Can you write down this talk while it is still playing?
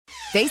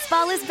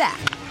Baseball is back,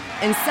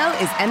 and so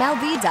is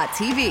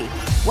MLB.tv.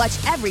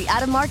 Watch every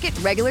out-of-market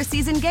regular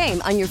season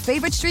game on your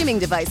favorite streaming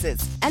devices,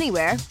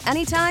 anywhere,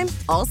 anytime,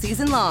 all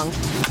season long.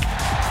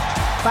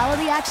 Follow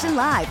the action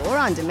live or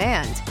on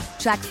demand.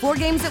 Track 4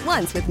 games at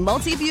once with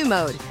multi-view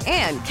mode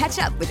and catch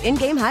up with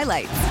in-game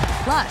highlights.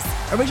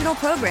 Plus, original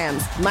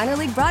programs, minor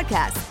league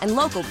broadcasts, and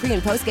local pre-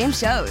 and post-game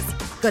shows.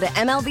 Go to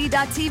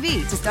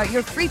MLB.tv to start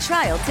your free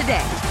trial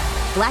today.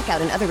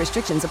 Blackout and other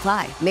restrictions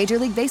apply. Major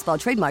League Baseball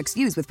trademarks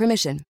used with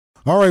permission.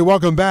 All right,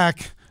 welcome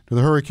back to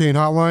the Hurricane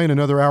Hotline.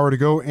 Another hour to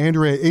go.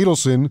 Andrea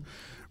Adelson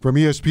from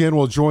ESPN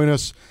will join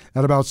us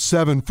at about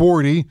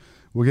 7:40.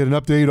 We'll get an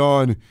update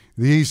on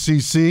the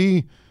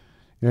ACC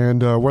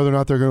and whether or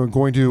not they're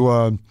going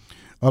to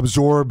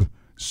absorb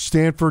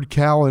Stanford,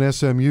 Cal, and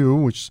SMU,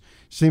 which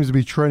seems to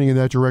be trending in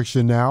that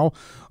direction now.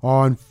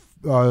 On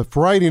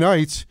Friday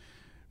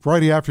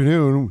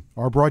afternoon,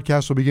 our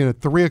broadcast will begin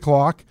at 3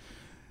 o'clock.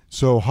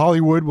 So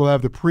Hollywood will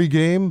have the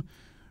pregame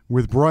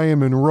with Brian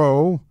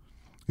Monroe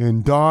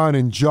and Don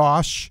and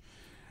Josh.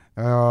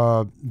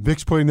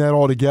 Vic's putting that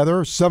all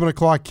together. 7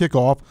 o'clock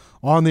kickoff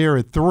on the air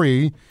at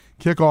 3.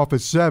 Kickoff at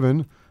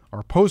 7.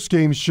 Our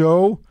postgame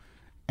show,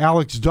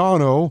 Alex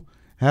Donno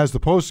has the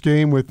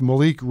postgame with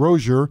Malik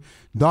Rozier.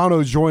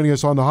 Donno joining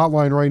us on the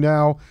hotline right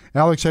now.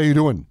 Alex, how you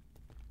doing?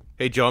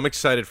 Hey, Joe, I'm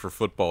excited for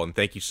football, and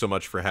thank you so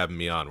much for having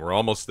me on. We're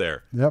almost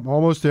there. Yep,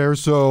 almost there.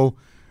 So,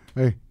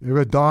 hey, we've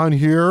got Don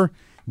here.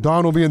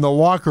 Don will be in the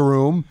locker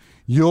room.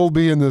 You'll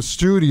be in the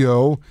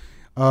studio.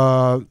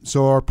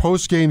 So our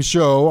post-game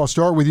show, I'll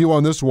start with you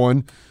on this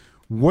one.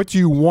 What do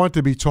you want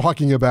to be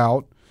talking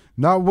about?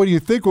 Not what do you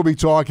think we'll be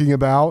talking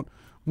about.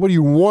 What do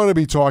you want to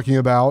be talking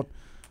about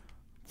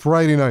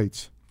Friday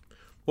nights?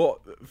 Well,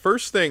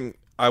 first thing,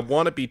 I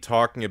want to be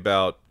talking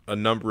about a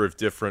number of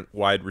different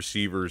wide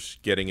receivers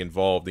getting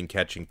involved in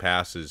catching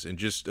passes and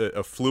just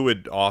a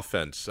fluid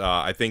offense.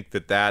 I think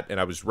that, and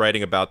I was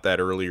writing about that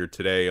earlier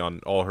today on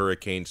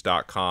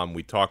allhurricanes.com.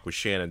 We talked with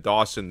Shannon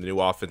Dawson, the new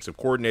offensive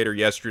coordinator,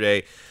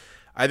 yesterday.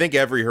 I think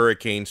every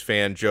Hurricanes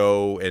fan,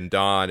 Joe and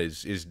Don,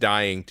 is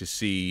dying to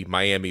see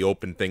Miami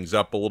open things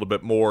up a little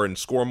bit more and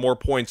score more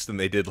points than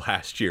they did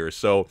last year.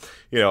 So,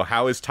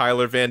 how is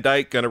Tyler Van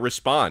Dyke going to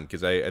respond?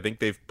 Because I think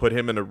they've put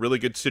him in a really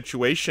good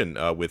situation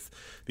with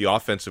the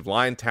offensive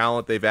line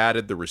talent they've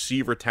added, the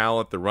receiver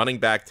talent, the running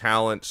back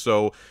talent.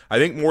 So I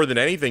think more than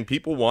anything,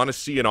 people want to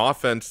see an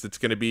offense that's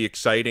going to be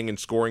exciting and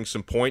scoring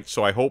some points.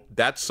 So I hope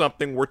that's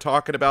something we're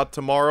talking about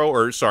tomorrow.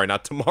 Or, sorry,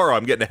 not tomorrow.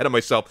 I'm getting ahead of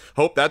myself.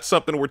 Hope that's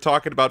something we're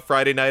talking about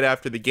Friday night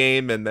after the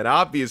game. And then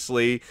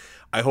obviously,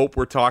 I hope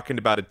we're talking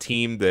about a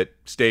team that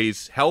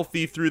stays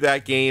healthy through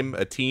that game,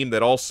 a team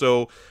that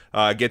also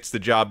gets the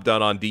job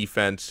done on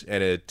defense,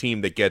 and a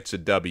team that gets a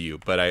W.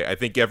 But I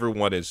think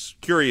everyone is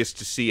curious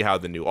to see how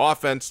the new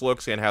offense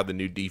looks and how the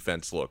new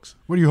defense looks.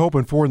 What are you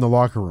hoping for in the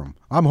locker room?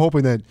 I'm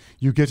hoping that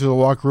you get to the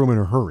locker room in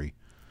a hurry.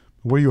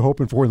 What are you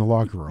hoping for in the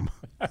locker room?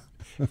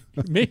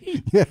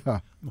 Me? Yeah.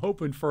 I'm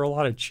hoping for a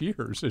lot of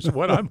cheers is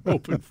what I'm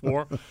hoping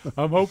for.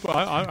 I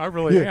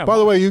really am. By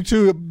the way, you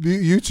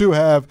two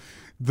have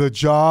the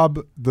job,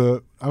 I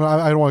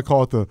don't want to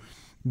call it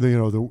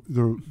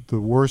the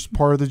worst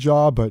part of the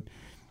job, but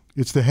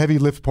it's the heavy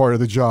lift part of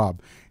the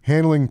job.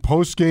 Handling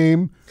post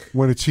game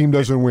when a team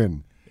doesn't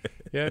win.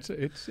 Yeah,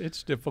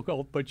 it's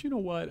difficult, but you know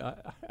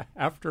what?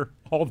 After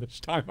all this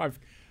time, I've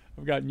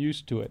gotten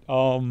used to it.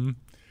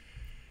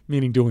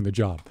 Meaning doing the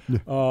job.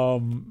 Yeah.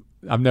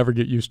 I never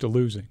get used to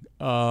losing.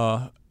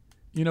 Joe,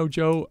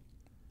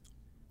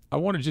 I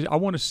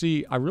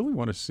really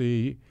want to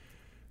see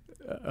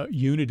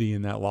unity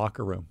in that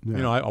locker room.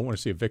 Yeah. I want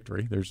to see a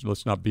victory.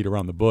 Let's not beat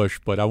around the bush,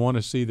 but I want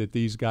to see that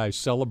these guys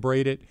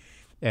celebrate it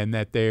and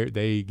that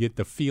they get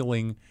the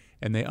feeling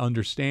and the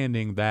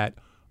understanding that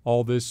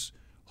all this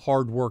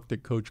hard work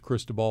that Coach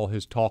Cristobal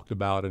has talked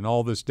about and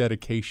all this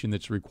dedication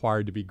that's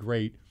required to be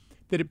great,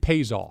 that it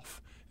pays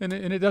off. And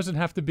it doesn't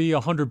have to be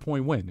a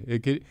 100-point win.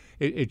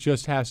 It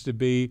just has to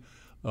be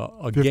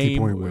a 50 game.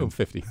 Point win.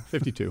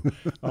 52.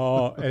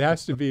 It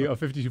has to be a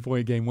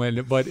 52-point game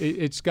win. But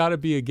it's got to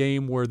be a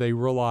game where they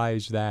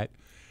realize that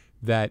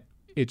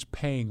it's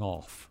paying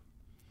off.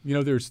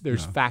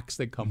 There's facts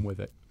that come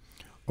with it.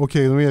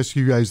 Okay, let me ask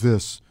you guys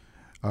this.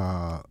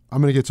 I'm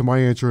going to get to my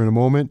answer in a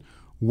moment.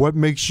 What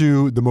makes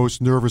you the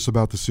most nervous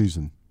about the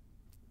season?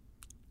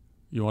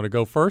 You want to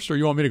go first, or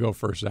you want me to go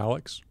first,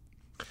 Alex?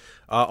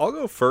 I'll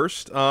go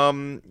first.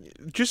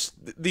 Just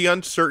the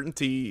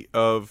uncertainty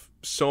of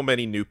so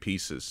many new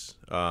pieces.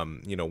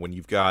 When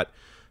you've got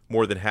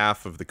more than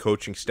half of the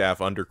coaching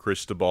staff under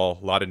Cristobal,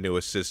 a lot of new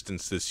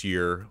assistants this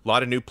year, a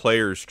lot of new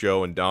players,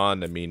 Joe and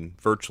Don. I mean,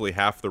 virtually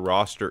half the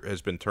roster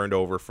has been turned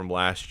over from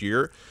last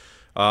year.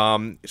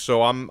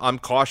 So I'm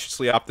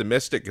cautiously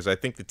optimistic because I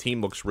think the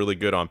team looks really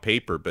good on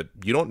paper, but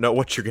you don't know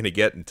what you're going to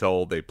get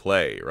until they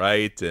play,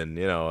 right? And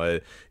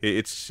I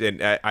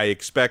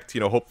expect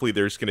hopefully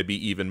there's going to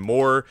be even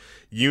more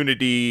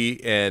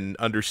unity and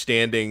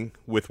understanding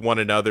with one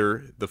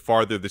another the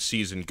farther the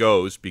season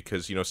goes,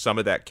 because some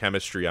of that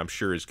chemistry I'm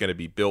sure is going to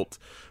be built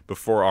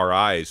before our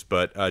eyes.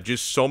 But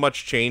just so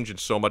much change and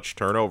so much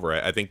turnover.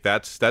 I think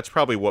that's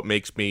probably what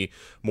makes me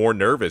more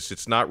nervous.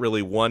 It's not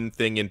really one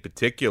thing in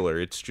particular.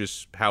 It's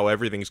just how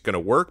everything's going to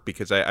work,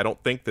 because I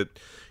don't think that,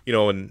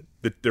 and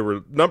there were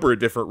a number of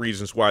different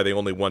reasons why they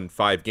only won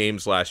 5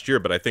 games last year,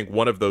 but I think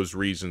one of those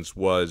reasons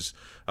was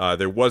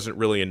there wasn't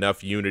really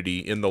enough unity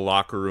in the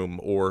locker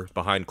room or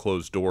behind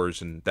closed doors,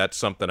 and that's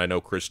something I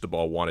know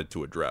Cristobal wanted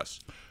to address.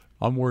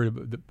 I'm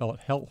worried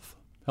about health.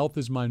 Health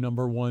is my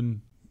number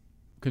one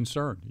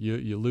concern.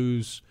 You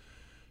lose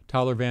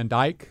Tyler Van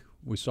Dyke.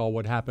 We saw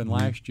what happened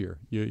last year.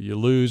 You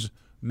lose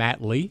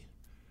Matt Lee,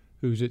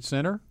 who's at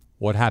center.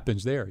 What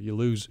happens there? You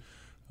lose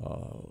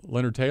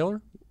Leonard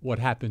Taylor. What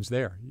happens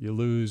there? You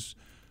lose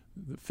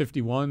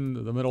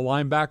 51, the middle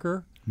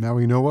linebacker.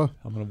 Maui Noah.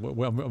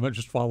 I'm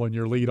just following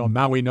your lead on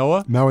Maui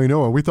Noah. Maui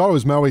Noah. We thought it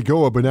was Maui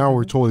Goa, but now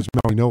we're told it's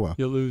Maui Noah.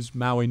 You lose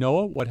Maui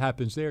Noah. What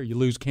happens there? You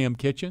lose Cam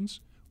Kitchens.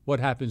 What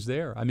happens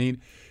there? I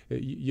mean,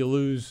 you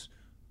lose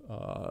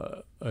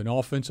an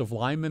offensive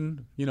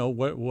lineman,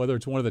 whether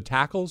it's one of the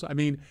tackles. I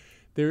mean,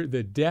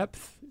 the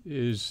depth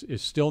is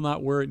still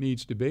not where it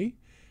needs to be.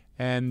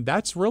 And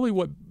that's really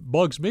what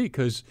bugs me,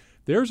 because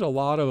there's a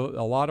lot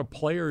of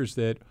players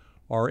that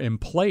are in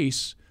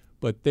place,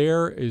 but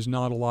there is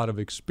not a lot of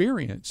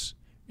experience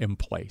in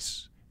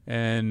place.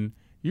 And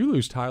you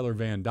lose Tyler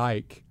Van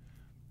Dyke.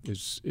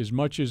 As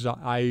much as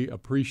I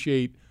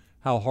appreciate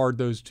how hard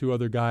those two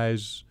other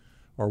guys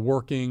are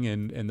working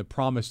and the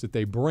promise that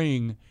they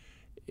bring,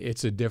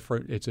 it's a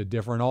different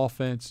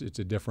offense. It's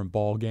a different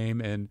ball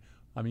game. And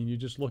I mean, you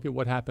just look at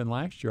what happened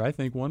last year. I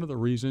think one of the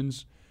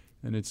reasons,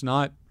 and it's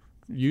not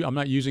I'm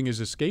not using as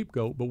a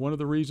scapegoat, but one of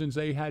the reasons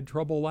they had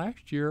trouble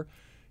last year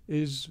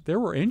is there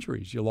were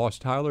injuries. You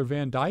lost Tyler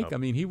Van Dyke. Yep. I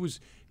mean,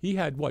 he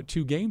had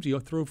 2 games. He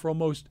threw for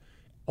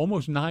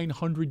almost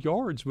 900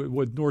 yards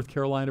with North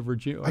Carolina,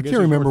 Virginia. I can't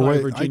remember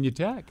Virginia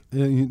Tech.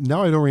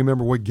 Now I don't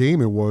remember what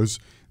game it was.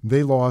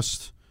 They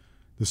lost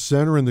the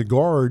center and the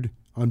guard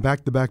on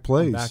back-to-back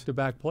plays.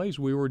 Back-to-back plays.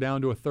 We were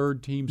down to a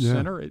third-team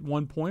center at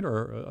one point,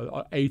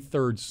 or a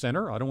third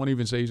center. I don't want to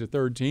even say he's a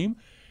third team,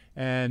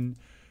 and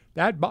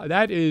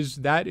that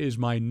is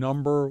my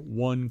number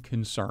one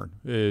concern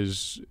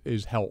is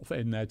health,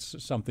 and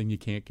that's something you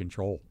can't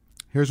control.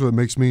 Here's what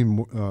makes me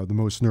the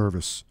most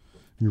nervous.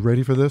 You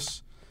ready for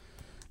this?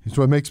 It's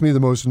what makes me the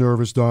most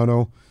nervous,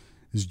 Donno,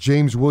 is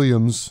James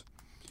Williams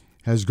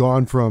has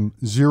gone from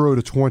 0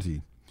 to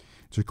 20.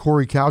 So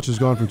Corey Couch has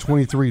gone from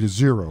 23 to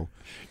 0.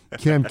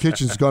 Cam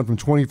Kitchens has gone from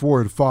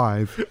 24 to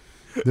 5.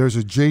 There's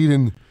a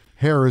Jaden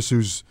Harris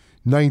who's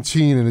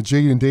 19 and a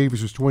Jaden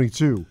Davis who's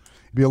 22.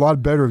 It'd be a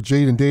lot better if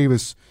Jaden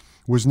Davis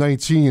was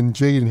 19 and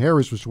Jaden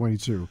Harris was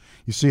 22.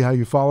 You see how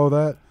you follow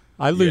that?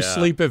 I lose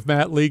sleep if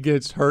Matt Lee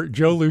gets hurt.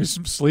 Joe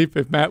loses sleep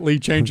if Matt Lee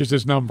changes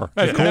his number.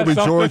 Colby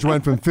George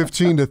went from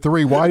 15 to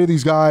 3. Why do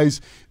these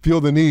guys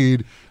feel the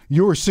need?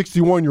 You were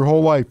 61 your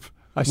whole life.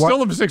 I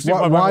still am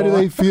 61. Why do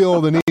they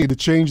feel the need to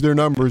change their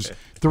numbers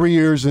 3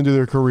 years into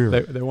their career?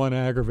 They want to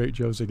aggravate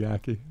Joe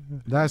Zagacki.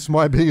 That's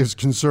my biggest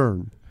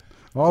concern.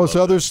 All this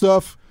other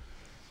stuff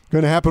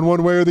going to happen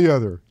one way or the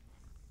other.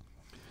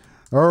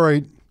 All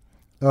right.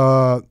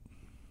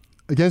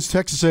 Against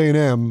Texas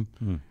A&M,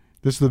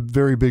 this is the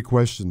very big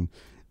question.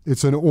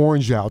 It's an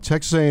orange out.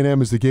 Texas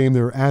A&M is the game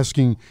they're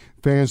asking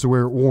fans to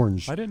wear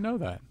orange. I didn't know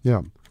that.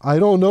 Yeah. I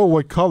don't know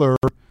what color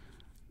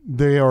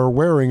they are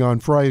wearing on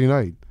Friday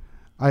night.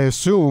 I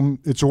assume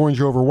it's orange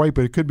over white,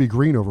 but it could be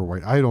green over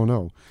white. I don't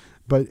know.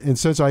 And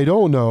since I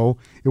don't know,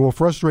 it will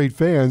frustrate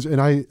fans.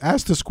 And I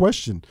asked this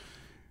question.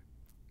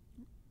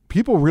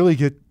 People really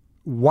get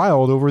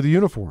wild over the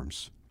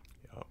uniforms.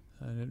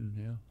 I didn't,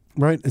 yeah.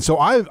 Right? And so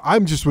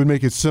I'm just would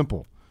make it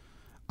simple.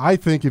 I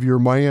think if you're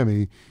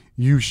Miami,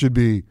 you should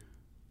be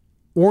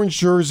orange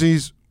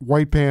jerseys,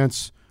 white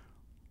pants,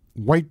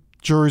 white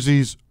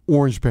jerseys,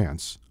 orange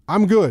pants.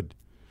 I'm good.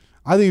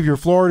 I think if you're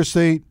Florida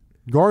State,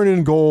 garnet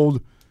and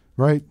gold,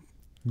 right?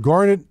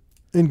 Garnet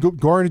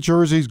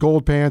jerseys,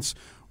 gold pants,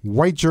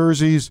 white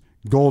jerseys,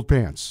 gold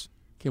pants.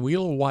 Can we get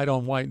a little white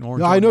on white and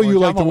orange? I know on you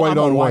orange. like the white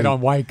on white. White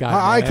on white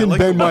guy. I can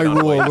bend my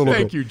rule a little bit.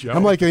 Thank you, Joe.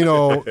 I'm like, you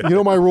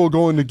know my rule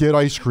going to get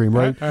ice cream,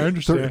 right? I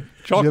understand.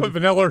 Chocolate,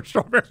 vanilla, or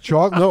strawberry?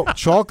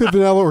 Chocolate,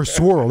 vanilla, or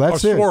swirl.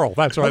 That's it. Swirl.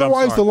 That's right.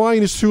 Otherwise, the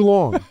line is too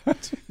long,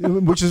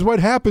 which is what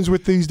happens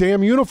with these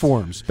damn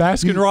uniforms.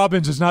 Baskin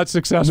Robbins is not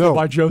successful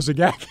by Joe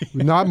Zagacki.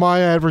 Not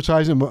my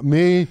advertising, but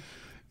me.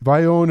 If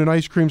I own an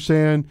ice cream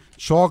stand,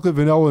 chocolate,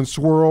 vanilla, and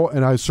swirl,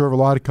 and I serve a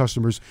lot of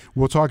customers,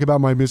 we'll talk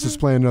about my business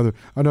plan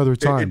another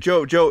time.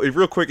 Joe,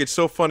 real quick, it's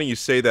so funny you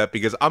say that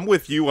because I'm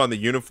with you on the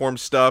uniform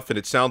stuff, and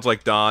it sounds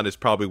like Don is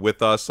probably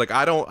with us. Like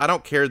I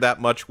don't care that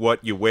much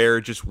what you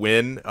wear, just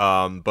win.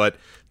 But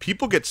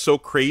people get so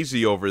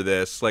crazy over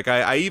this. Like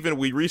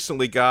we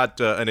recently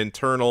got an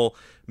internal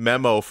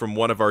memo from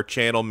one of our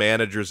channel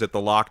managers at the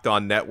Locked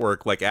On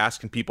Network, like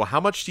asking people, how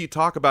much do you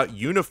talk about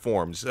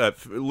uniforms?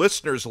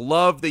 Listeners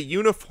love the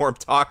uniform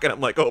talk, and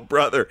I'm like, oh,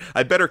 brother,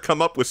 I better come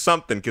up with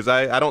something because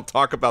I don't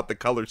talk about the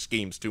color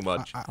schemes too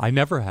much. I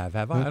never have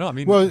I? I don't. I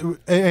mean, well,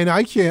 and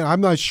I can't.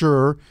 I'm not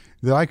sure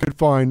that I could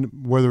find,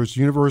 whether it's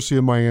University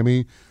of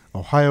Miami,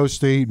 Ohio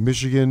State,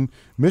 Michigan.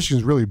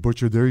 Michigan's really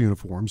butchered their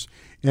uniforms.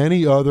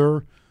 Any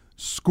other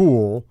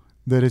school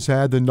that has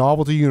had the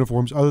novelty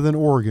uniforms other than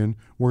Oregon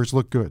where it's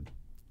looked good.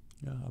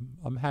 Yeah,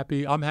 I'm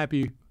happy. I'm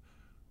happy.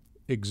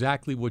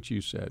 Exactly what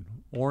you said.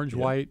 Orange,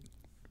 white.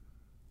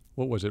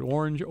 What was it?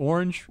 Orange.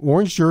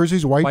 Orange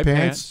jerseys, white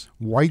pants,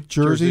 white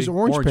jerseys,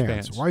 orange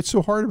pants. Why it's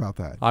so hard about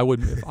that? I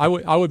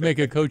would make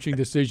a coaching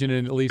decision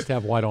and at least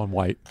have white on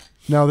white.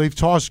 Now they've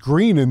tossed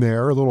green in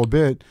there a little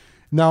bit.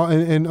 Now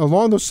and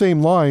along those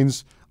same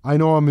lines, I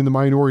know I'm in the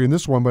minority in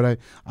this one, but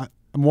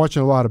I'm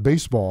watching a lot of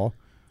baseball.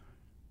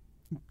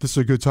 This is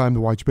a good time to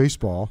watch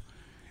baseball,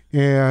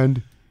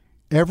 and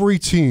every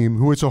team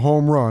who hits a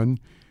home run,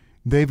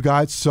 they've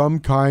got some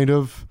kind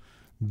of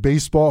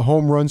baseball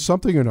home run,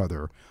 something or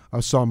another.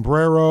 A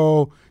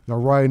sombrero, they're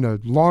riding a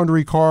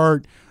laundry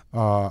cart,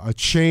 a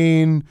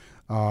chain,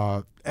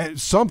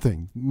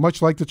 something,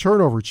 much like the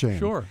turnover chain.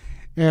 Sure.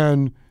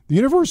 And the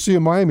University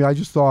of Miami, I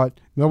just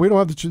thought, no, we don't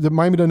have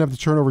Miami doesn't have the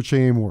turnover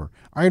chain anymore.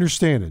 I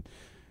understand it.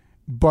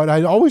 But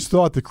I always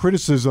thought the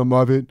criticism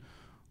of it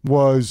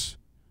was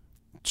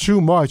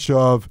too much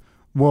of,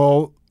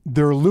 well,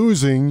 they're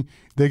losing,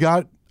 they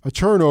got a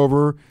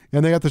turnover,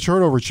 and they got the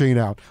turnover chain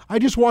out. I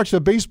just watched a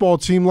baseball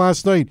team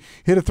last night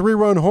hit a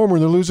 3-run homer,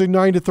 and they're losing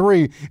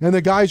 9-3, and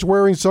the guy's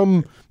wearing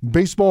some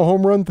baseball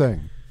home run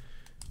thing.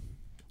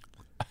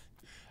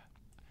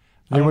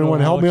 Anyone want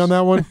to help me on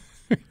that one?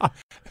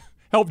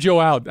 Help Joe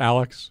out,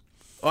 Alex.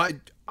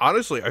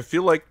 Honestly, I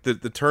feel like the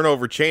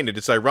turnover chain, and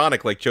it's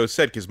ironic, like Joe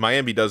said, because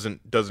Miami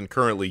doesn't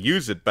currently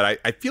use it, but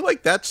I feel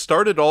like that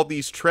started all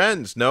these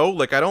trends. No,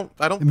 like I don't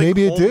think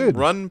maybe it did.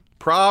 Home run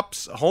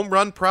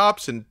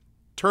props, and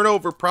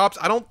turnover props.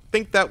 I don't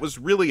think that was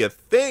really a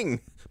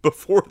thing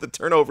before the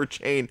turnover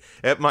chain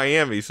at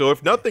Miami. So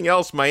if nothing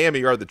else,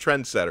 Miami are the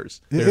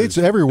trendsetters. It's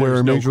everywhere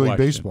in Major League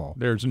Baseball.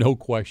 There's no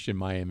question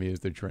Miami is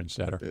the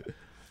trendsetter.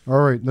 All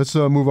right, let's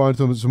move on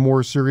to some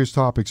more serious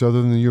topics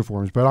other than the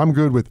uniforms. But I'm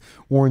good with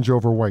orange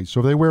over white.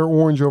 So if they wear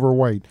orange over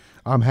white,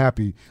 I'm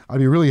happy. I'd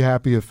be really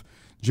happy if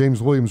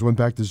James Williams went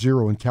back to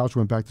 0 and Couch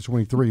went back to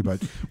 23,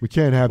 but we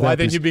can't have that. Why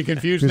then you'd be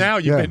confused now?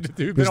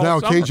 Because now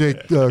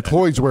KJ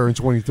Cloyd's wearing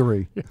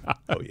 23.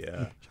 Oh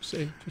yeah.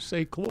 Just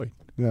say Cloyd.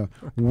 Yeah.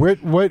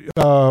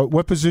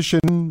 What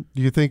position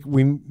do you think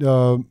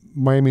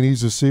Miami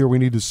needs to see, or we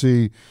need to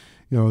see?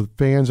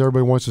 Fans,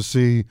 everybody wants to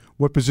see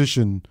what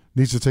position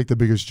needs to take the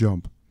biggest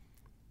jump.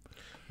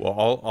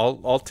 Well,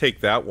 I'll take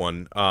that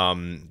one.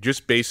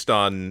 Just based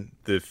on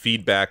the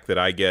feedback that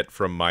I get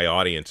from my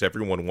audience,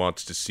 everyone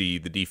wants to see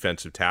the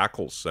defensive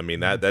tackles. I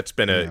mean, that's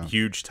been a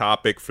huge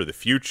topic for the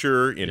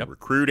future in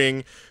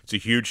recruiting. It's a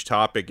huge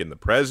topic in the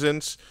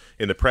present,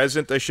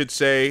 I should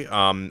say.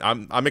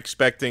 I'm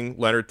expecting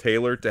Leonard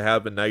Taylor to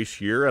have a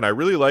nice year, and I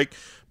really like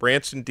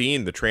Branson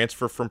Dean, the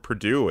transfer from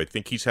Purdue. I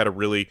think he's had a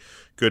really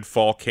good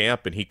fall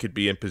camp, and he could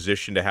be in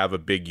position to have a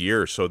big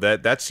year. So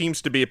that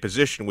seems to be a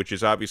position which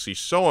is obviously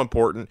so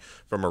important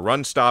from a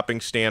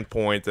run-stopping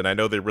standpoint, and I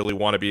know they really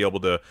want to be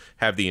able to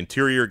have the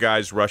interior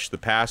guys rush the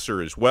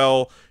passer as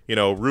well.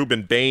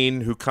 Reuben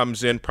Bain, who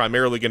comes in,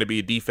 primarily going to be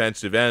a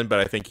defensive end, but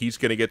I think he's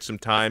going to get some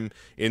time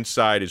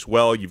inside as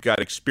well. You've got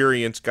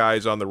experienced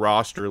guys on the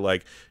roster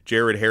like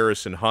Jared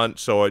Harrison Hunt.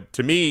 So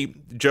to me,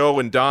 Joe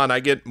and Don, I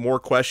get more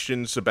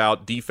questions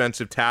about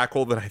defensive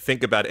tackle than I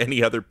think about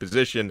any other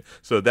position.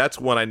 So that's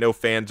one I know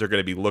fans are going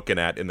to be looking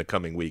at in the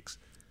coming weeks.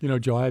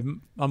 Joe,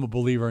 I'm a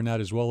believer in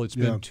that as well. It's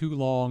been too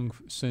long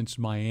since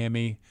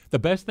Miami. The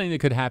best thing that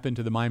could happen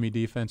to the Miami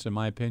defense, in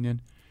my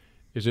opinion,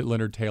 is that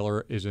Leonard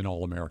Taylor is an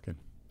All-American.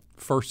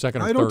 First,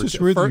 second, or third. I don't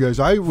disagree with you guys.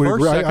 I would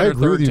agree. I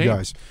agree with you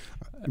guys.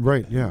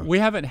 Right, yeah. We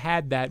haven't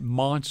had that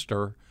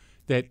monster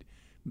that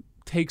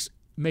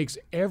makes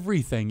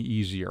everything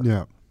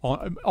easier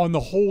on the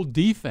whole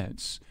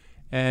defense.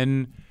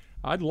 And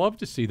I'd love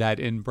to see that.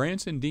 And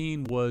Branson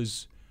Dean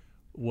was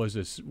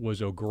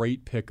a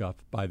great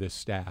pickup by this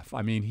staff.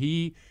 I mean,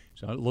 he's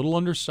a little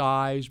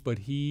undersized, but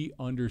he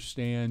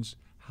understands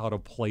how to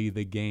play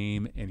the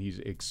game, and he's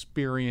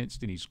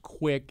experienced, and he's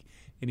quick,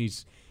 and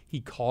he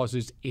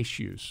causes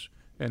issues.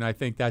 And I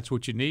think that's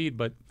what you need,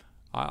 but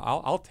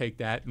I'll take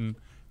that, and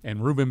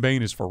Reuben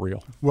Bain is for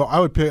real. Well, I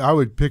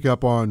would pick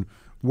up on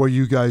what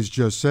you guys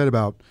just said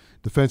about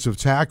defensive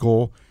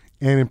tackle,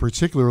 and in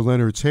particular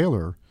Leonard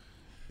Taylor.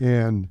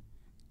 And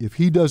if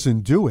he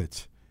doesn't do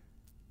it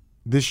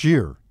this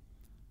year,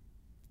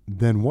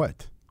 then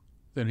what?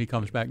 Then he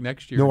comes back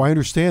next year. No, I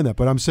understand that,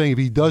 but I'm saying if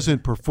he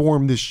doesn't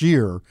perform this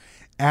year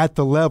at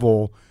the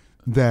level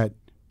that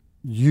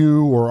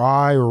you or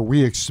I or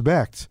we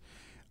expect,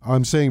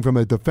 I'm saying from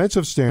a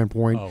defensive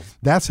standpoint,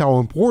 that's how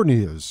important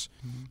he is.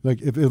 Like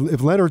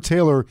if Leonard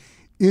Taylor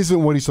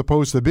isn't what he's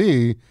supposed to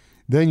be,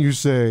 then you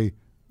say,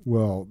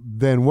 well,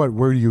 then what?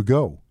 Where do you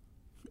go?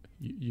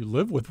 You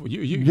live with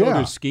you go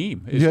to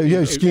scheme.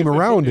 Scheme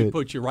around it. It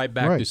puts you right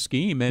back to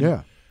scheme.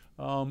 And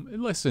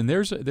listen,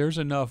 there's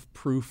enough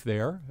proof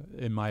there,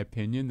 in my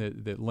opinion,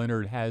 that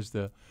Leonard has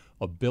the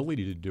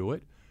ability to do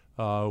it.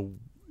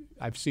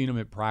 I've seen him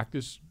at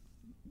practice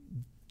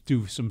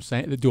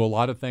do a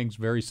lot of things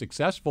very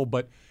successful,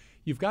 but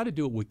you've got to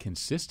do it with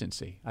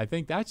consistency. I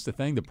think that's the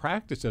thing. The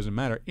practice doesn't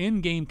matter.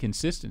 In-game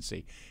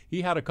consistency.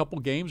 He had a couple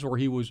games where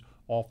he was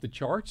off the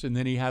charts, and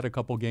then he had a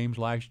couple games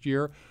last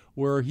year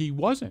where he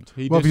wasn't.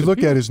 Well, if you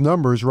look at his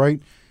numbers,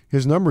 right,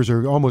 his numbers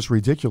are almost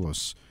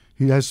ridiculous.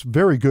 He has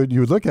very good – you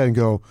would look at it and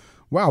go,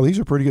 wow, these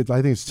are pretty good.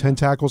 I think it's 10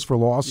 tackles for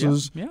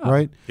losses,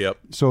 right? Yep.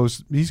 So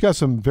he's got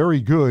some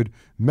very good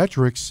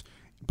metrics,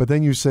 but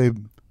then you say,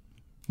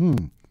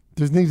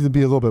 there needs to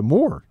be a little bit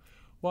more.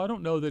 Well, I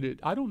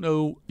don't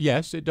know.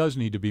 Yes, it does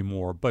need to be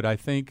more, but I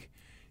think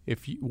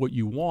what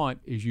you want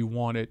is you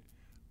want it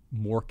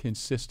more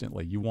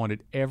consistently. You want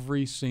it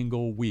every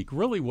single week.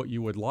 Really what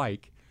you would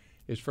like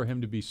is for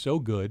him to be so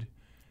good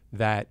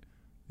that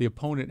the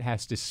opponent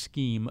has to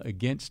scheme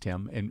against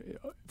him and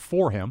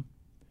for him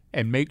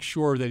and make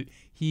sure that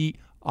he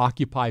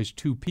occupies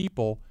two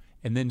people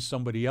and then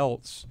somebody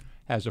else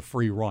has a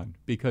free run.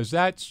 Because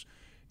that's,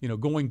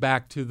 going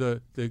back to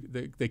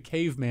the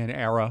caveman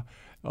era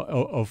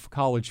of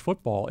college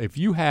football. If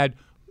you had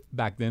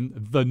back then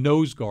the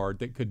nose guard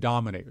that could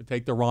dominate,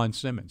 take the Ron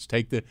Simmons,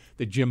 take the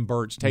Jim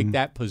Burts, take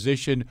that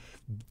position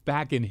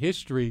back in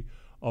history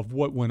of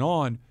what went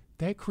on,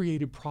 that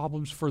created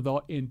problems for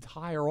the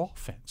entire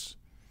offense.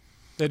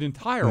 That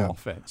entire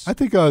offense. I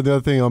think the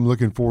other thing I'm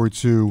looking forward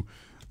to,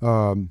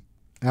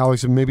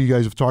 Alex, and maybe you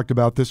guys have talked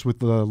about this with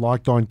the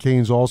Locked On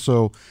Canes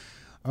also,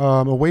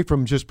 away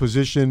from just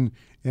position,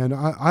 and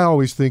I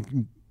always think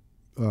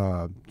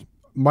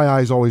my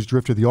eyes always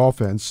drift to the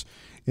offense,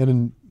 and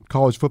in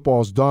college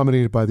football is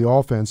dominated by the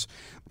offense.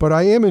 But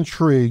I am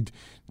intrigued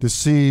to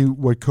see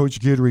what Coach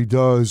Guidry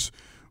does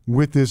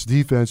with this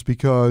defense,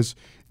 because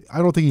I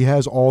don't think he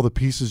has all the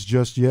pieces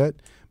just yet,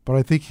 but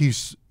I think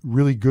he's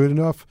really good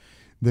enough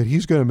that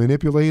he's going to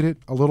manipulate it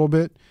a little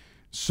bit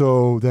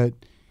so that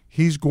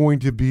he's going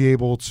to be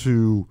able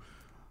to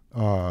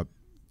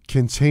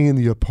contain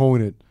the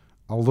opponent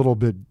a little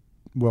bit,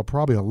 well,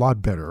 probably a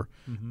lot better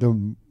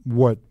than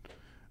what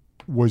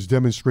was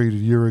demonstrated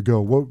a year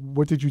ago.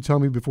 What did you tell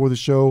me before the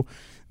show?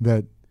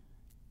 That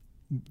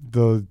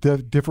the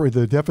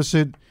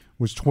deficit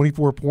was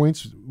 24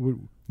 points?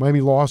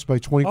 Miami lost by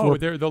 24. Oh,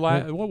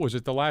 what was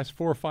it? The last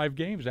 4 or 5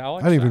 games,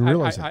 Alex? I didn't even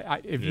realize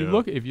that. If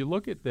you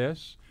look at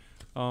this,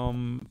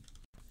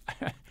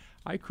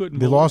 I couldn't.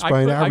 They lost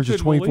by an average of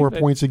 24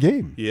 points a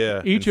game.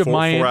 Yeah, each of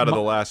four out of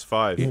the last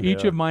 5.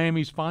 Each of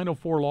Miami's final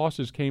 4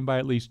 losses came by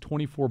at least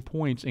 24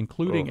 points,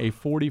 including a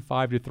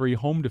 45-3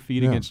 home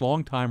defeat against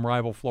longtime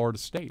rival Florida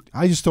State.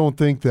 I just don't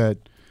think that.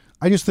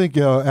 I just think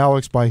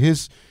Alex, by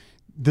this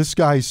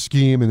guy's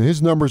scheme, and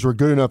his numbers were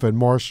good enough at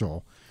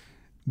Marshall,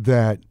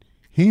 that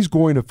he's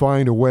going to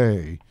find a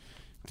way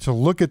to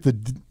look at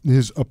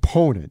his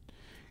opponent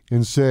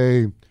and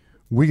say,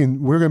 we're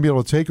going to be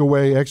able to take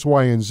away X,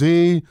 Y, and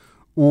Z,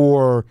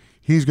 or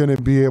he's going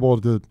to be able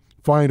to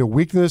find a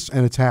weakness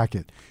and attack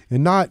it.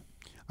 And I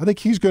think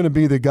he's going to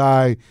be the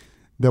guy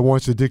that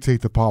wants to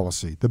dictate the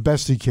policy the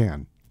best he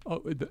can.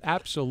 Oh,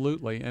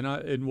 absolutely.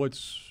 And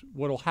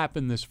what'll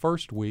happen this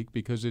first week,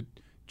 because it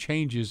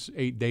changes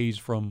 8 days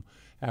from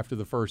after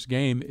the first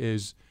game,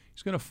 is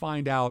he's going to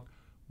find out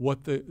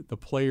what the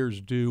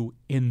players do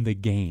in the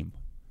game.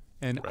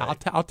 And right.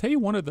 I'll tell you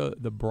one of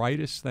the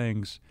brightest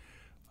things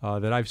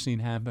that I've seen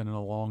happen in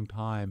a long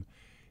time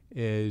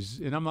is,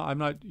 and I'm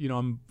not,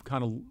 I'm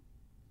kind of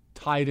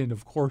tied in,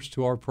 of course,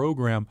 to our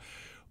program,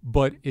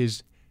 but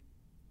is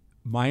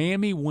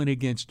Miami went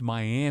against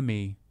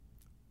Miami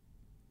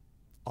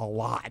a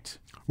lot.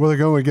 Well, they're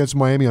going against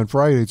Miami on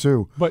Friday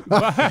too. But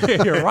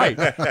you're right.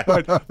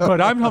 But I'm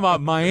talking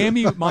about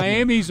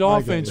Miami's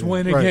offense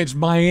went against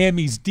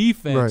Miami's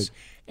defense. Right.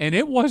 And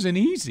it wasn't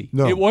easy.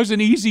 No. It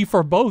wasn't easy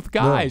for both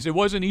guys. No. It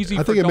wasn't easy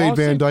for Dawson. I think it made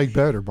Van Dyke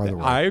better, by the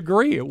way. I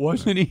agree. It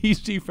wasn't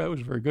easy. That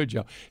was a very good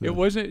job. Yeah.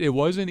 It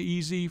wasn't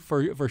easy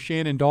for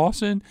Shannon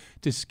Dawson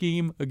to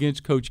scheme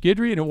against Coach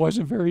Guidry, and it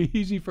wasn't very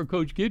easy for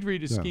Coach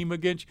Guidry to scheme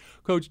against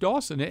Coach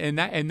Dawson.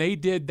 And they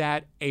did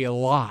that a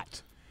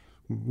lot.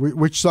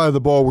 Which side of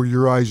the ball were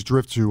your eyes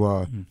drift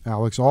to,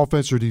 Alex?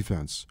 Offense or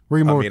defense? Were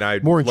you more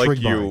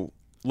intrigued by?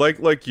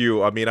 Like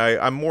you, I mean,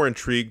 I'm more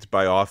intrigued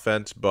by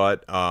offense,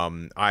 but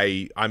I'm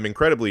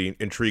incredibly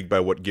intrigued by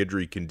what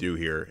Guidry can do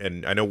here.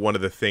 And I know one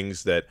of the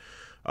things that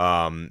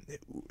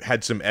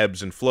had some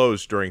ebbs and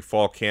flows during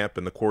fall camp,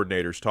 and the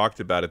coordinators talked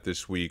about it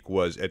this week,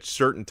 was at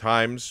certain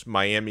times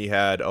Miami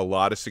had a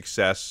lot of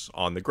success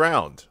on the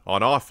ground,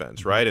 on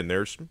offense, right? And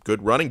there's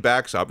good running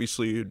backs,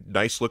 obviously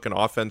nice-looking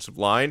offensive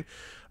line.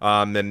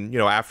 Then,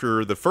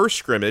 after the first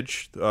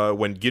scrimmage,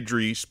 when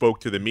Guidry spoke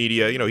to the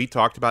media, he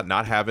talked about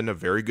not having a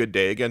very good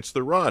day against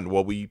the run.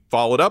 Well, we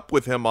followed up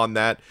with him on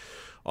that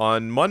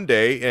on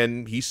Monday,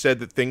 and he said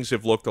that things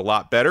have looked a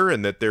lot better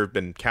and that there have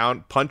been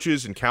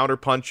punches and counter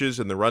punches,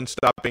 and the run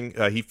stopping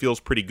he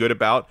feels pretty good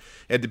about.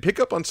 And to pick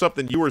up on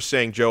something you were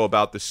saying, Joe,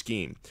 about the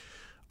scheme,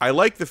 I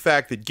like the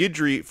fact that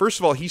Guidry, first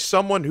of all, he's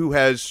someone who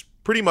has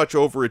pretty much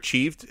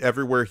overachieved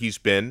everywhere he's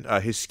been.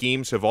 His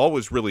schemes have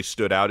always really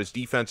stood out. His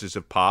defenses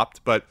have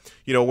popped. But,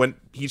 when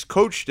he's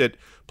coached at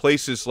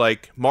places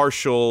like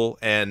Marshall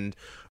and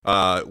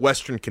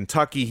Western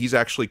Kentucky. He's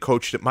actually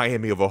coached at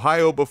Miami of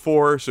Ohio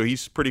before, so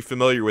he's pretty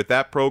familiar with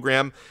that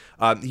program.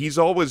 He's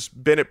always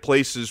been at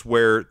places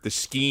where the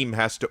scheme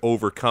has to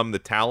overcome the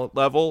talent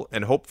level,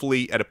 and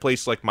hopefully at a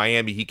place like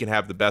Miami, he can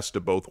have the best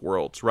of both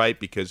worlds, right?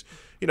 Because,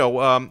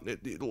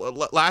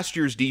 last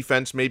year's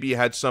defense, maybe you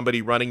had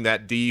somebody running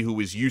that D who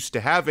was used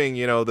to having,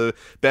 the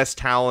best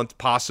talent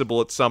possible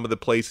at some of the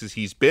places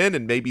he's been,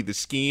 and maybe the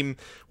scheme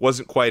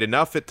wasn't quite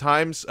enough at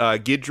times.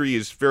 Guidry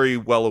is very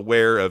well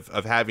aware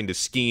of having to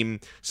scheme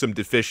some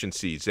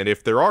deficiencies, and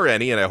if there are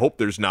any, and I hope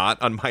there's not,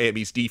 on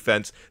Miami's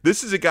defense,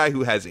 this is a guy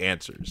who has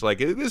answers. Like,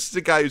 this is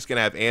a guy who's going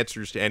to have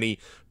answers to any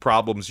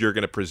problems you're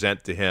going to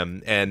present to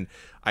him, and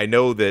I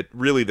know that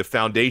really the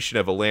foundation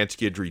of a Lance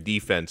Guidry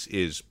defense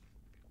is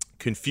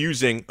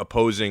confusing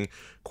opposing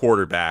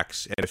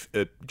quarterbacks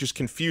and just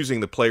confusing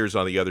the players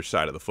on the other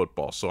side of the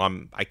football. So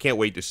I can't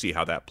wait to see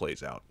how that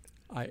plays out.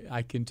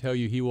 I can tell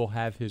you he will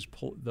have his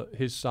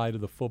side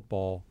of the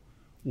football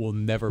will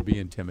never be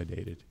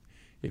intimidated.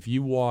 If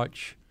you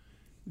watch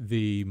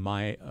the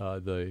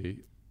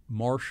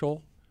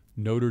Marshall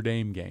Notre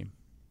Dame game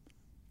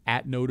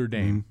at Notre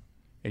Dame,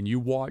 and you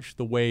watch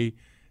the way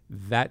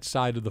that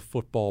side of the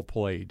football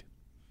played,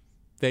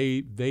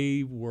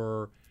 they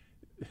were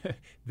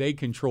they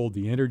controlled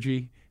the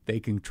energy, they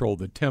controlled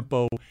the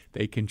tempo,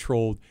 they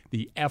controlled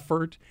the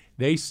effort.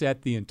 They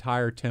set the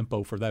entire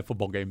tempo for that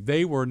football game.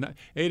 They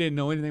didn't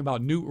know anything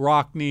about Newt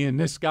Rockne and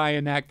this guy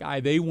and that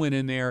guy. They went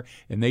in there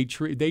and they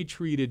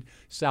treated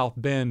South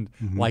Bend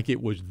like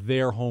it was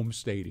their home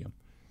stadium.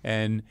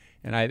 And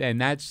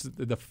that's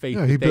the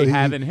faith they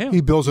have in him.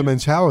 He builds a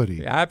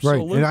mentality.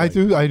 Absolutely. Right.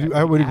 And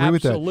I would agree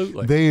with that.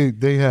 Absolutely.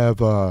 They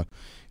have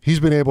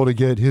he's been able to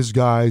get his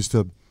guys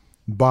to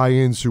buy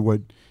into what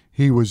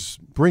he was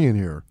bringing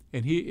here.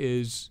 And he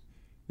is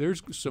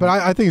there's some But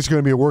I think it's going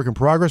to be a work in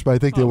progress, but I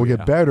think they will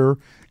get better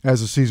as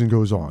the season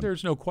goes on.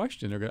 There's no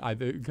question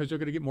because they're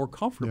going to get more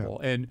comfortable.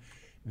 Yeah. And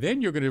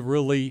then you're going to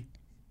really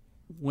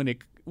when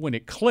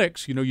it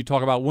clicks, you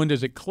talk about when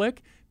does it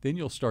click, then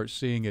you'll start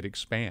seeing it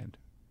expand.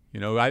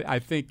 I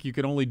think you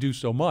can only do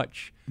so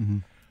much. Mm-hmm.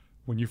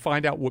 When you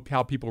find out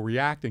how people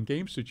react in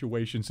game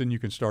situations, then you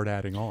can start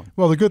adding on.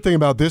 Well, the good thing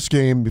about this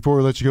game, before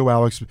we let you go,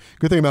 Alex,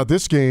 good thing about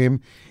this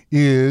game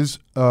is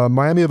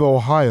Miami of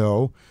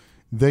Ohio,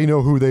 they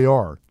know who they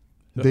are.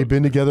 They've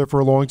been together for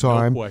a long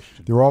time. No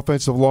question. Their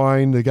offensive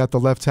line, they got the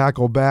left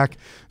tackle back.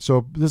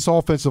 So this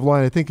offensive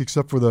line, I think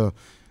except for the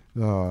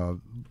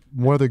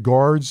one of the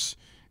guards,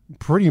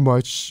 pretty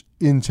much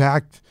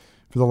intact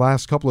for the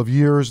last couple of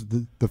years.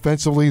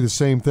 Defensively, the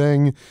same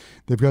thing.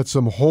 They've got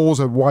some holes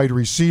at wide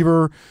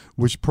receiver,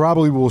 which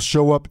probably will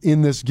show up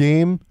in this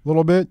game a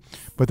little bit,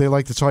 but they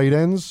like the tight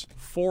ends.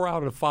 4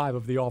 out of 5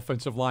 of the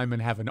offensive linemen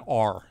have an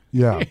R.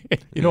 Yeah.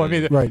 You know what I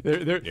mean? Right.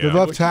 The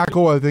left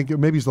tackle, I think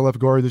maybe he's the left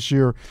guard this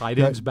year. Tight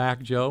ends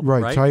back, Joe.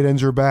 Right, tight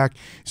ends are back.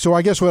 So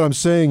I guess what I'm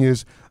saying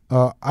is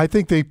I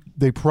think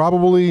they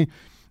probably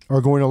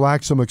are going to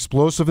lack some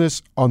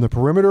explosiveness on the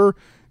perimeter,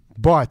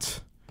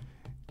 but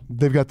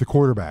they've got the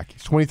quarterback.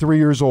 He's 23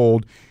 years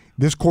old.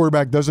 This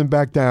quarterback doesn't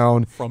back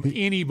down. From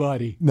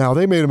anybody. Now,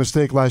 they made a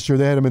mistake last year.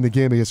 They had him in the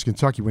game against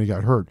Kentucky when he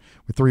got hurt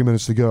with 3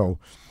 minutes to go.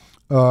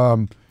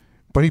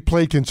 But he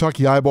played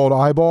Kentucky eyeball to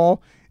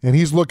eyeball, and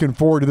he's looking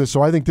forward to this.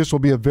 So I think this will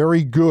be a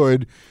very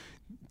good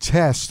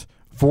test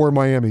for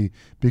Miami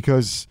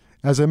because,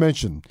 as I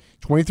mentioned,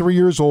 23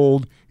 years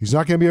old. He's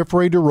not going to be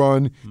afraid to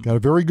run. Got a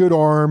very good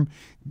arm,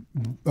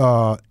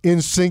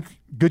 in sync,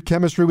 good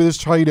chemistry with his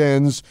tight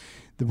ends.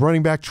 The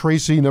running back,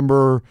 Tracy,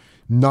 number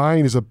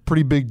 9, is a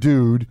pretty big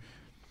dude.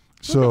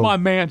 Look at my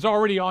man's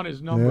already on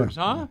his numbers,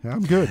 huh? Yeah,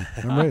 I'm good.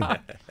 I'm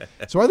ready.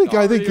 So I think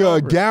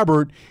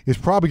Gabbert is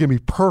probably going to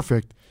be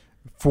perfect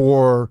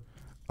for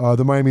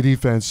the Miami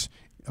defense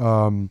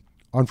on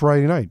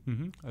Friday night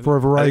for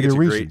a variety of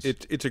reasons.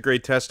 It's a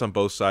great test on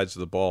both sides of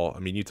the ball. I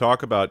mean, you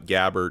talk about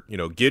Gabbert.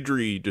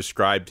 Guidry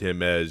described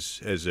him as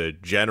a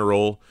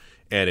general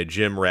and a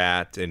gym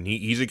rat, and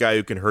he's a guy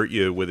who can hurt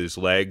you with his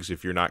legs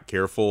if you're not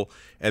careful.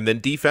 And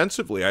then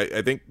defensively,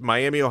 I think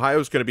Miami, Ohio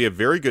is going to be a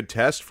very good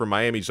test for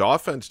Miami's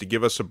offense to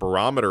give us a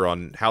barometer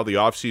on how the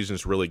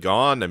offseason's really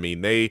gone. I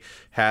mean, they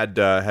had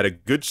a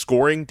good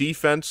scoring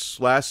defense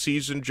last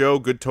season, Joe,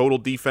 good total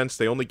defense.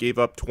 They only gave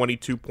up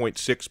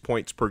 22.6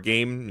 points per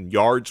game, and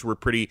yards were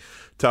pretty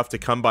tough to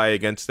come by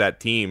against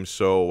that team.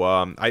 So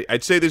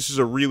I'd say this is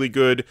a really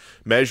good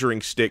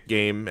measuring stick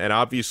game, and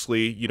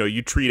obviously,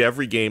 you treat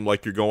every game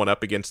like you're going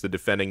up against the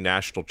defending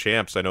national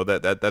champs. I know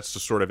that's the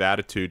sort of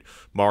attitude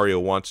Mario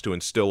wants to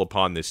instill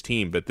upon this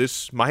team. But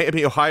this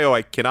Miami, Ohio,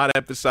 I cannot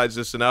emphasize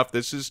this enough.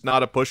 This is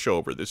not a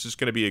pushover. This is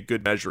going to be a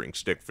good measuring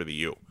stick for the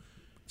U.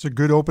 It's a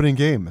good opening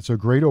game. It's a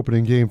great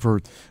opening game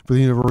for the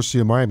University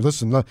of Miami.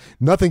 Listen,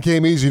 nothing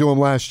came easy to them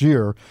last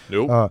year.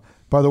 Nope.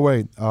 By the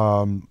way,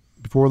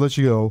 before I let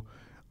you go,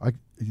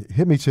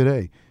 hit me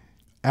today.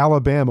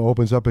 Alabama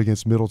opens up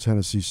against Middle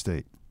Tennessee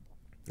State.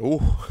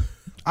 Oh.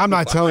 I'm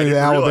not telling you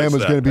that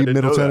Alabama's going to beat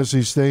Middle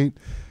Tennessee State.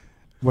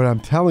 What I'm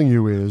telling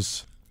you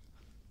is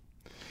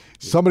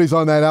somebody's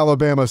on that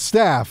Alabama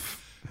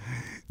staff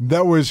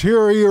that was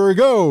here a year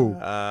ago.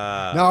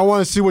 Now I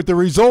want to see what the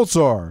results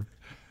are.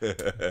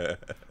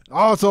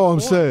 That's all I'm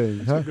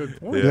saying. That's a good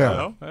point.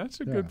 Yeah. That's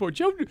a good point.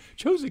 Joe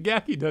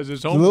Zagacki does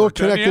his A homework. little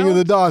connecting of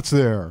the dots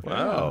there.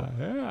 Wow.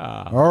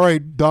 Yeah. All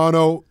right,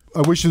 Donno,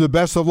 I wish you the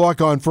best of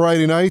luck on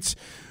Friday nights.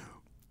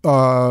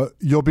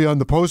 You'll be on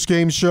the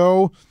post-game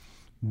show.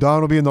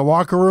 Don will be in the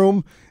locker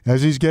room.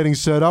 As he's getting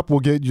set up, we'll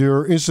get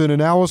your instant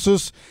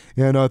analysis.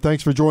 And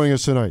thanks for joining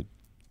us tonight.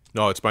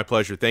 No, it's my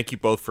pleasure. Thank you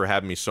both for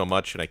having me so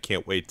much, and I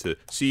can't wait to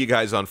see you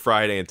guys on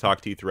Friday and talk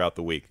to you throughout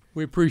the week.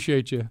 We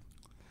appreciate you.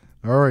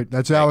 All right,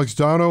 that's Alex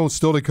Donno.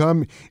 Still to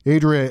come,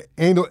 Adria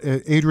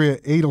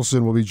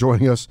Adelson will be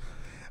joining us.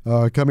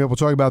 Coming up, we'll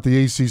talk about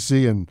the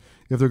ACC and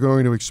if they're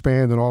going to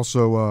expand, and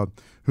also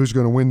who's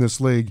going to win this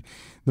league.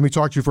 Let me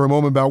talk to you for a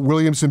moment about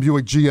Williamson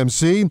Buick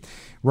GMC.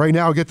 Right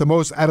now, get the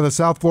most out of the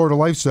South Florida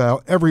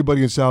lifestyle.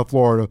 Everybody in South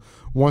Florida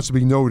wants to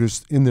be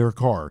noticed in their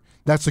car.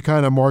 That's the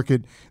kind of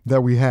market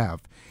that we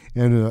have.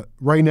 And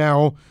right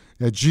now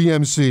at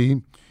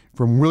GMC,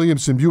 from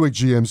Williamson Buick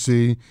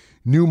GMC,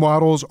 new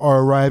models are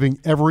arriving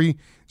every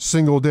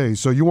single day.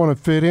 So you want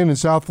to fit in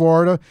South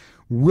Florida,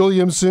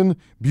 Williamson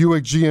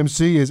Buick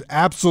GMC is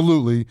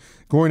absolutely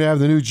going to have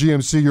the new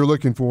GMC you're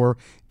looking for.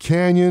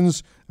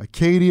 Canyons,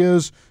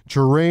 Acadias,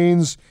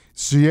 Terrains,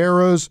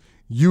 Sierras,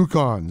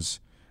 Yukons.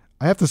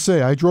 I have to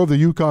say, I drove the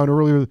Yukon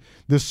earlier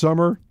this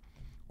summer.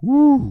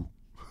 Woo!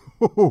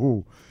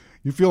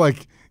 You feel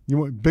like you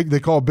want big. They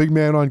call big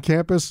man on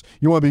campus.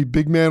 You want to be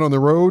big man on the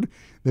road.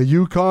 The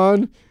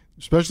Yukon,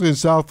 especially in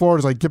South Florida,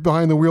 is like get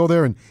behind the wheel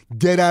there and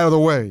get out of the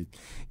way.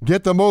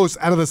 Get the most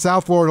out of the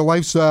South Florida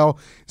lifestyle.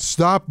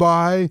 Stop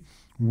by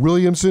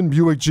Williamson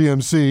Buick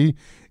GMC.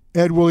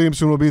 Ed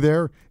Williamson will be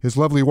there. His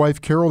lovely wife,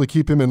 Carol, to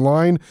keep him in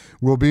line,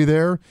 will be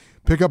there.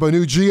 Pick up a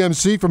new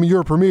GMC from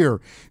your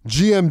premier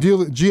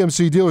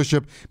GMC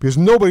dealership, because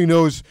nobody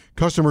knows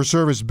customer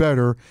service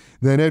better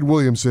than Ed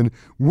Williamson.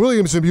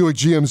 Williamson Buick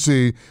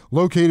GMC,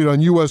 located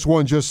on US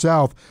 1 just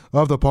south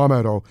of the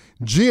Palmetto.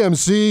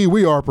 GMC,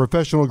 we are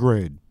professional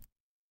grade.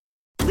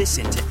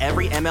 Listen to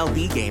every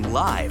MLB game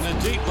live. In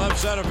the deep left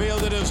center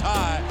field, it is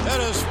high,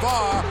 it is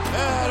far,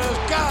 it is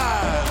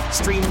gone.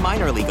 Stream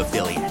minor league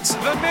affiliates.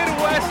 The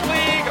Midwest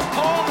League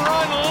home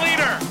run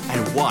leader.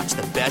 And watch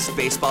the best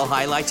baseball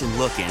highlights and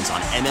look-ins on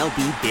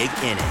MLB Big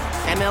Inning.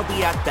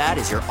 MLB At Bat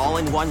is your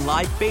all-in-one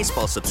live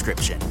baseball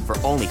subscription for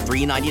only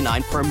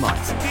 $3.99 per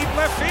month. Deep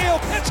left field,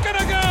 it's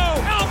gonna go.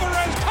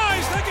 Alvarez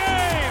ties the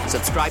game.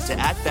 Subscribe to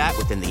At Bat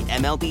within the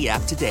MLB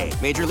app today.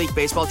 Major League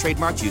Baseball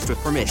trademarks used with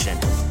permission.